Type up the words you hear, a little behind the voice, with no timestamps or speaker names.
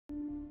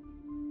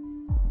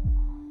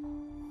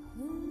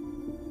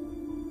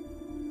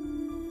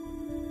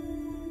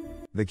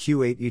The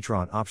Q8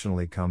 e-tron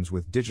optionally comes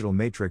with digital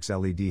matrix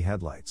LED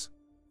headlights.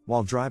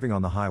 While driving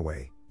on the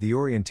highway, the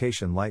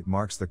orientation light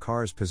marks the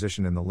car's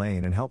position in the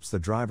lane and helps the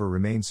driver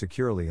remain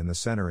securely in the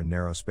center in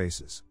narrow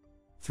spaces.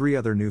 3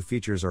 other new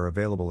features are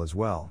available as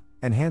well: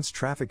 enhanced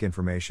traffic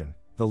information,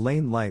 the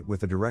lane light with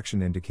the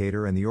direction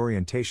indicator, and the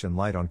orientation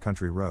light on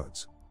country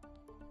roads.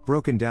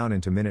 Broken down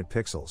into minute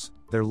pixels,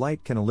 their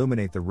light can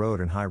illuminate the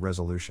road in high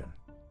resolution.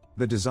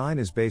 The design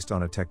is based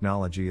on a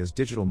technology as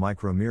digital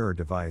micro-mirror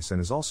device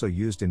and is also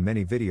used in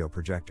many video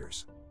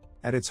projectors.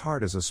 At its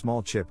heart is a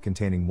small chip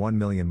containing 1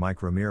 million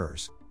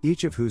micromirrors,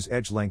 each of whose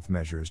edge length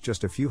measures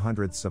just a few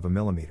hundredths of a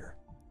millimeter.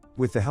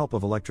 With the help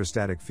of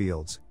electrostatic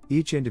fields,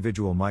 each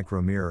individual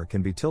micromirror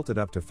can be tilted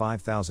up to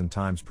 5,000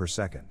 times per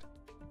second.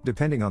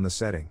 Depending on the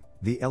setting,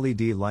 the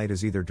LED light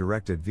is either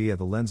directed via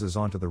the lenses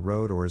onto the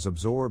road or is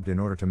absorbed in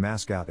order to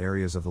mask out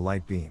areas of the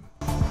light beam.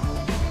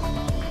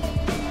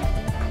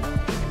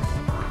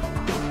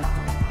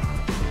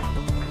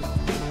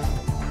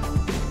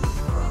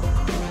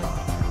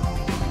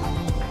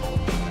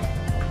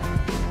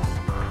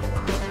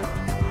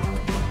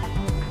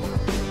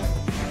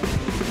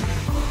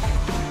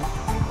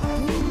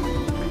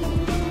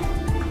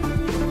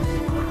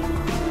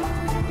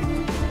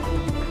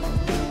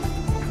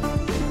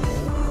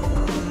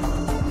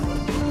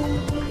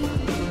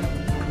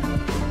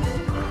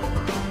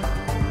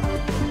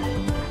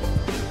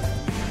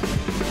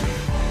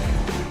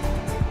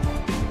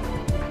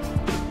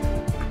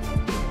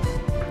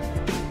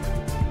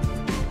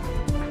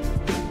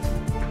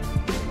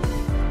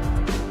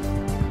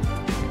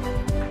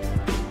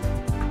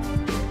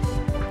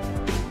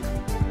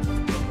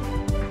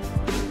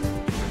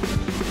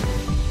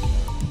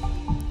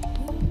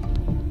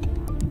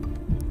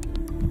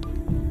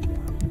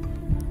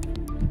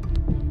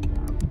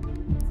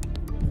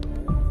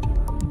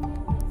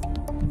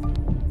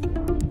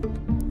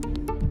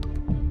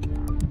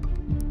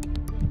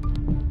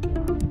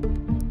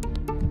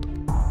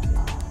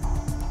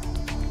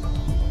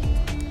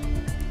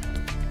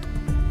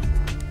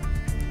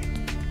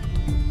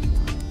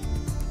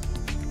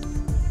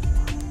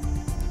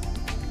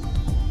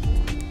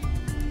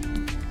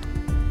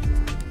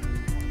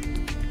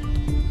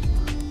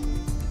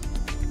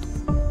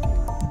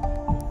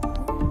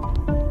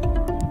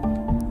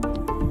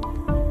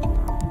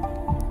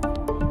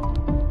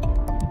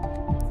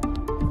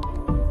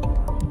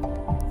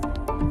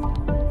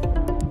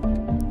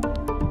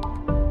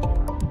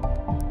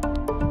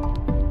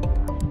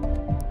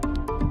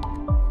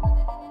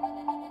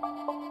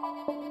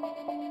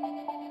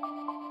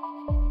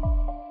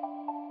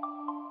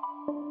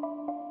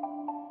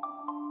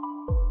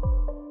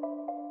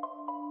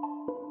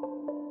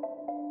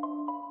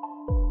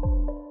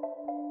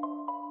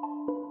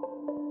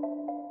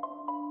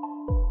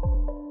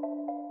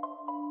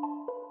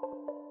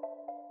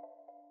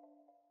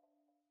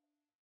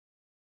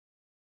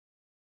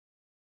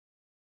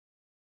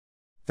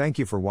 Thank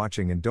you for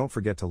watching, and don't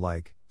forget to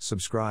like,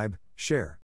 subscribe, share.